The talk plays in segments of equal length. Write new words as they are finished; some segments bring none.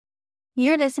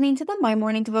You're listening to the My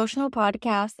Morning Devotional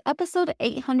Podcast, episode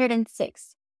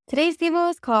 806. Today's devo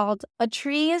is called A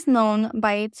Tree is Known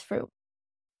by Its Fruit.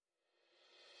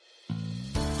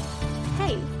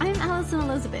 Hey, I'm Allison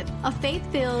Elizabeth, a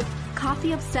faith-filled,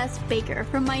 coffee-obsessed baker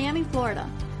from Miami, Florida.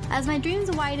 As my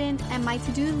dreams widened and my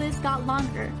to-do list got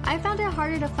longer, I found it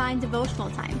harder to find devotional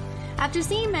time. After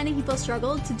seeing many people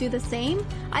struggle to do the same,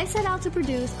 I set out to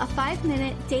produce a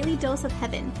 5-minute daily dose of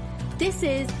heaven. This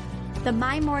is the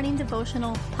My Morning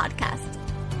Devotional Podcast.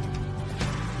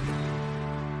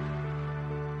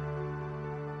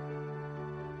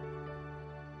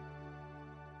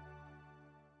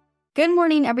 Good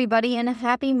morning, everybody, and a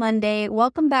happy Monday.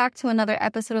 Welcome back to another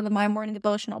episode of the My Morning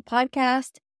Devotional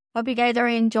Podcast. Hope you guys are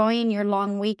enjoying your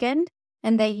long weekend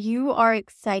and that you are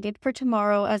excited for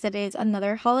tomorrow as it is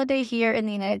another holiday here in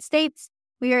the United States.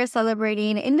 We are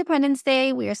celebrating Independence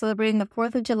Day. We are celebrating the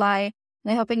 4th of July.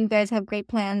 And I'm hoping you guys have great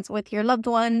plans with your loved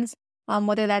ones,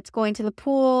 whether that's going to the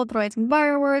pool, throwing some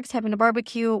fireworks, having a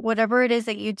barbecue, whatever it is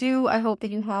that you do. I hope that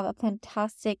you have a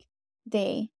fantastic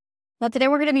day. Now, today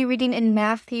we're going to be reading in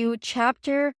Matthew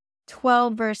chapter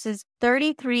 12, verses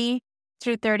 33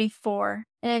 through 34.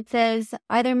 And it says,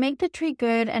 either make the tree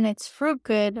good and its fruit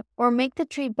good, or make the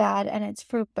tree bad and its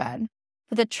fruit bad.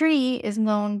 For the tree is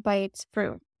known by its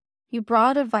fruit. You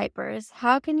brood of vipers,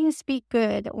 how can you speak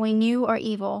good when you are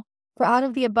evil? For out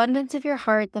of the abundance of your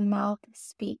heart, the mouth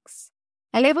speaks.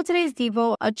 I labeled today's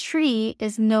devo, A Tree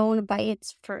is Known by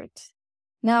Its Fruit.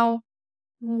 Now,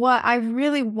 what I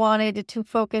really wanted to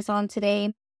focus on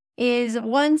today is,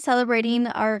 one, celebrating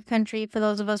our country for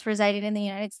those of us residing in the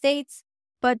United States,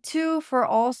 but two, for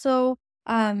also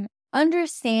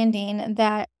understanding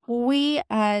that we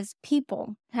as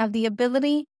people have the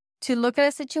ability to look at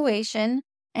a situation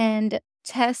and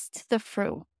test the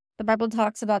fruit. The Bible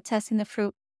talks about testing the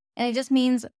fruit. And it just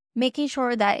means making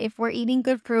sure that if we're eating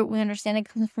good fruit, we understand it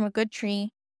comes from a good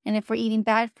tree. And if we're eating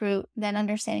bad fruit, then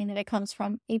understanding that it comes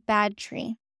from a bad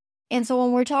tree. And so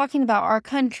when we're talking about our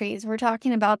countries, we're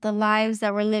talking about the lives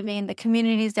that we're living, the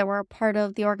communities that we're a part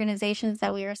of, the organizations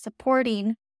that we are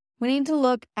supporting. We need to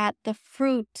look at the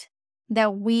fruit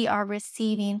that we are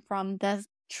receiving from the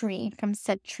tree, from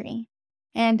said tree.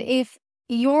 And if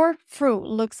your fruit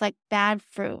looks like bad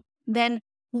fruit, then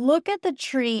look at the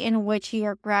tree in which you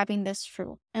are grabbing this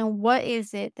fruit, and what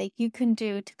is it that you can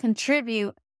do to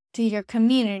contribute to your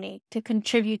community, to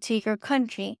contribute to your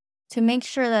country, to make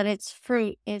sure that its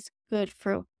fruit is good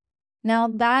fruit. Now,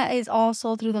 that is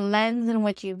also through the lens in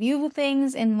which you view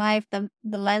things in life, the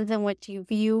lens in which you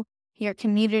view your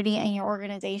community and your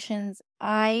organizations.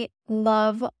 I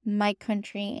love my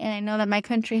country, and I know that my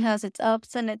country has its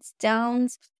ups and its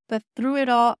downs, but through it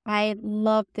all, I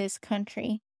love this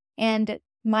country. And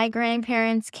my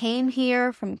grandparents came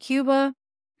here from Cuba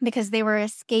because they were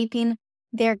escaping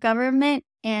their government.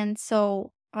 And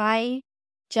so I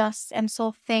just am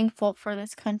so thankful for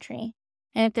this country.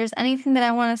 And if there's anything that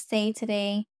I want to say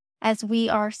today, as we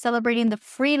are celebrating the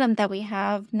freedom that we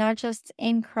have, not just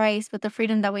in Christ, but the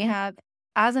freedom that we have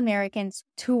as Americans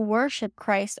to worship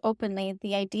Christ openly,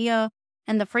 the idea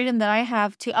and the freedom that I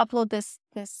have to upload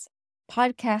this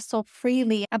podcast so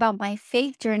freely about my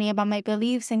faith journey, about my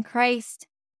beliefs in Christ.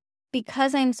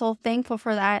 Because I'm so thankful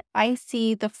for that, I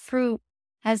see the fruit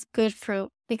as good fruit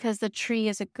because the tree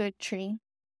is a good tree.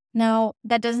 Now,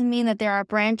 that doesn't mean that there are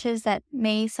branches that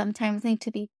may sometimes need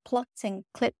to be plucked and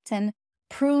clipped and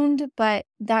pruned, but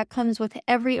that comes with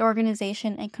every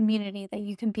organization and community that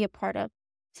you can be a part of.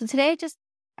 So today, I just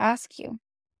ask you,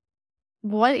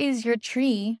 what is your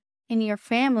tree in your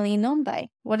family known by?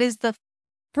 What is the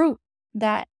fruit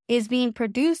that is being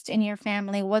produced in your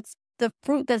family? What's the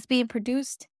fruit that's being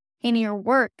produced in your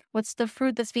work? What's the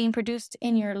fruit that's being produced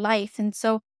in your life? And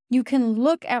so you can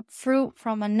look at fruit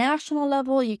from a national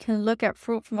level, you can look at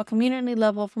fruit from a community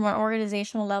level, from an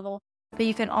organizational level, but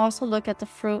you can also look at the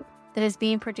fruit that is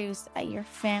being produced at your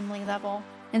family level.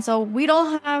 And so we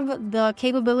don't have the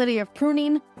capability of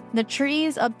pruning the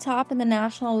trees up top in the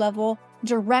national level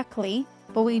directly,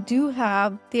 but we do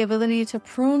have the ability to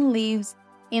prune leaves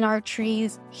in our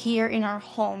trees here in our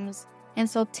homes. And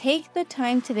so take the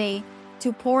time today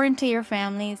to pour into your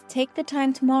families. Take the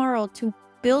time tomorrow to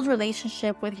build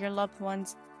relationship with your loved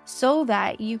ones so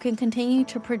that you can continue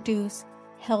to produce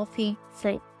healthy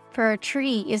fruit. For a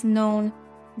tree is known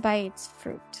by its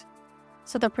fruit.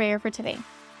 So the prayer for today.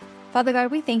 Father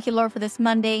God, we thank you, Lord, for this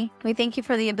Monday. We thank you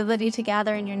for the ability to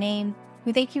gather in your name.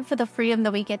 We thank you for the freedom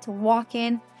that we get to walk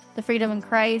in, the freedom in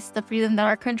Christ, the freedom that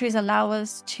our countries allow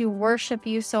us to worship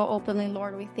you so openly,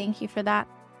 Lord. We thank you for that.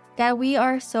 God, we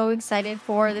are so excited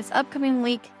for this upcoming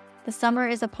week. The summer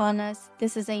is upon us.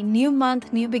 This is a new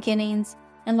month, new beginnings.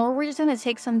 And Lord, we're just going to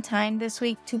take some time this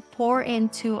week to pour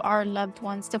into our loved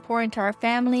ones, to pour into our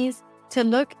families, to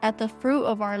look at the fruit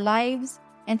of our lives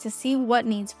and to see what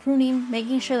needs pruning,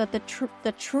 making sure that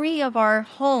the tree of our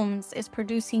homes is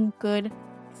producing good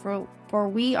fruit. For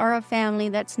we are a family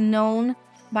that's known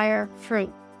by our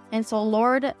fruit. And so,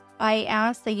 Lord, I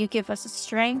ask that you give us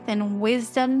strength and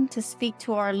wisdom to speak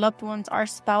to our loved ones, our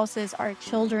spouses, our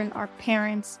children, our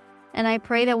parents. And I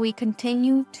pray that we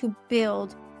continue to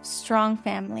build strong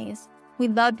families. We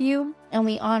love you and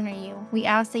we honor you. We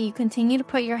ask that you continue to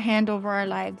put your hand over our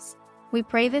lives. We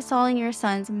pray this all in your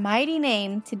Son's mighty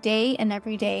name, today and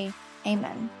every day.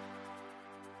 Amen.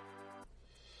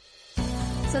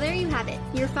 So there you have it,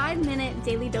 your 5-minute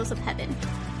daily dose of heaven.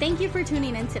 Thank you for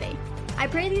tuning in today. I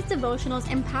pray these devotionals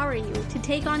empower you to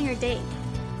take on your day.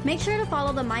 Make sure to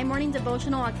follow the My Morning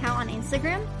Devotional account on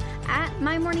Instagram at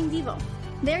MyMorningDevo.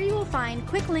 There you will find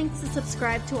quick links to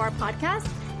subscribe to our podcast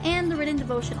and the written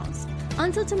devotionals.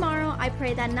 Until tomorrow, I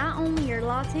pray that not only your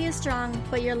latte is strong,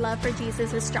 but your love for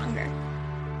Jesus is stronger.